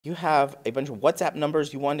You have a bunch of WhatsApp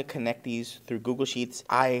numbers. You want to connect these through Google Sheets.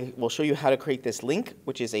 I will show you how to create this link,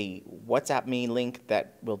 which is a WhatsApp me link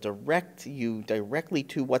that will direct you directly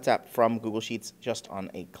to WhatsApp from Google Sheets just on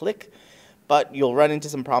a click. But you'll run into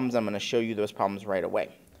some problems. I'm going to show you those problems right away.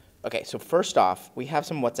 Okay, so first off, we have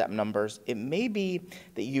some WhatsApp numbers. It may be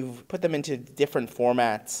that you've put them into different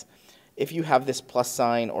formats. If you have this plus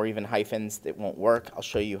sign or even hyphens, it won't work. I'll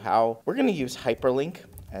show you how. We're going to use Hyperlink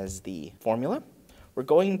as the formula. We're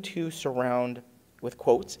going to surround with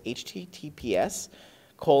quotes https://.me.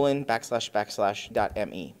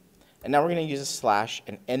 And now we're going to use a slash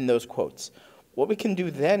and end those quotes. What we can do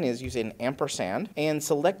then is use an ampersand and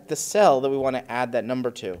select the cell that we want to add that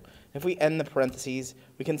number to. If we end the parentheses,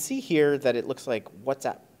 we can see here that it looks like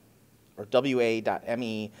WhatsApp or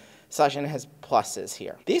wa.me/ and it has pluses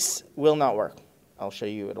here. This will not work. I'll show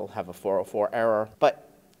you it'll have a 404 error,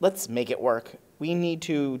 but let's make it work. We need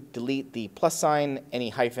to delete the plus sign, any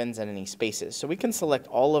hyphens, and any spaces. So we can select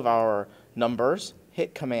all of our numbers,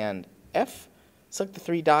 hit Command F, select the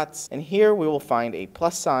 3 dots, and here we will find a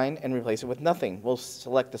plus sign and replace it with nothing. We'll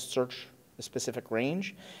select the search the specific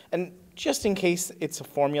range, and just in case it's a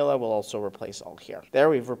formula, we'll also replace all here. There,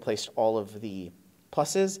 we've replaced all of the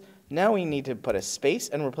pluses. Now we need to put a space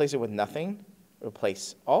and replace it with nothing.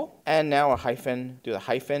 Replace all. And now a hyphen, do the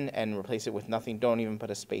hyphen and replace it with nothing. Don't even put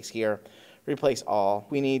a space here. Replace all.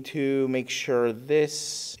 We need to make sure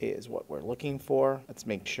this is what we're looking for. Let's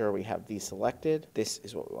make sure we have these selected. This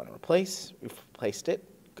is what we want to replace. We've replaced it.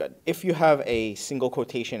 Good. If you have a single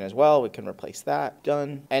quotation as well, we can replace that.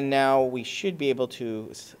 Done. And now we should be able to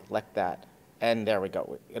select that. And there we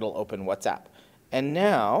go. It'll open WhatsApp. And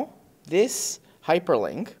now this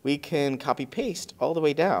hyperlink, we can copy paste all the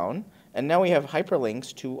way down. And now we have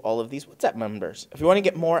hyperlinks to all of these WhatsApp members. If you want to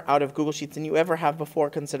get more out of Google Sheets than you ever have before,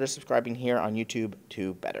 consider subscribing here on YouTube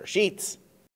to Better Sheets.